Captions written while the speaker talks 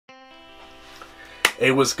Hey,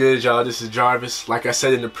 what's good, y'all? This is Jarvis. Like I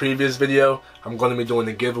said in the previous video, I'm going to be doing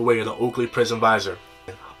the giveaway of the Oakley Prizm Visor.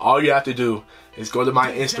 All you have to do is go to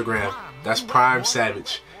my Instagram. That's Prime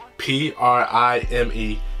Savage.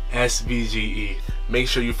 PRIMESVGE. Make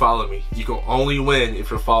sure you follow me. You can only win if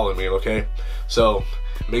you're following me, okay? So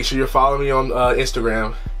make sure you're following me on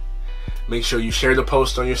Instagram. Make sure you share the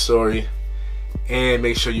post on your story. And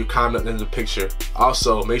make sure you comment in the picture.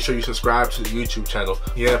 Also, make sure you subscribe to the YouTube channel.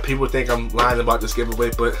 Yeah, people think I'm lying about this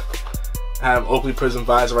giveaway, but I have Oakley Prizm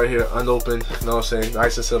Visor right here, unopened. You know what I'm saying?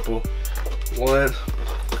 Nice and simple. 1,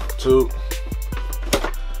 2,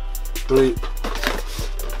 3,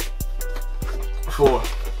 4.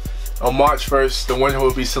 On March 1st, the winner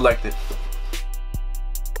will be selected.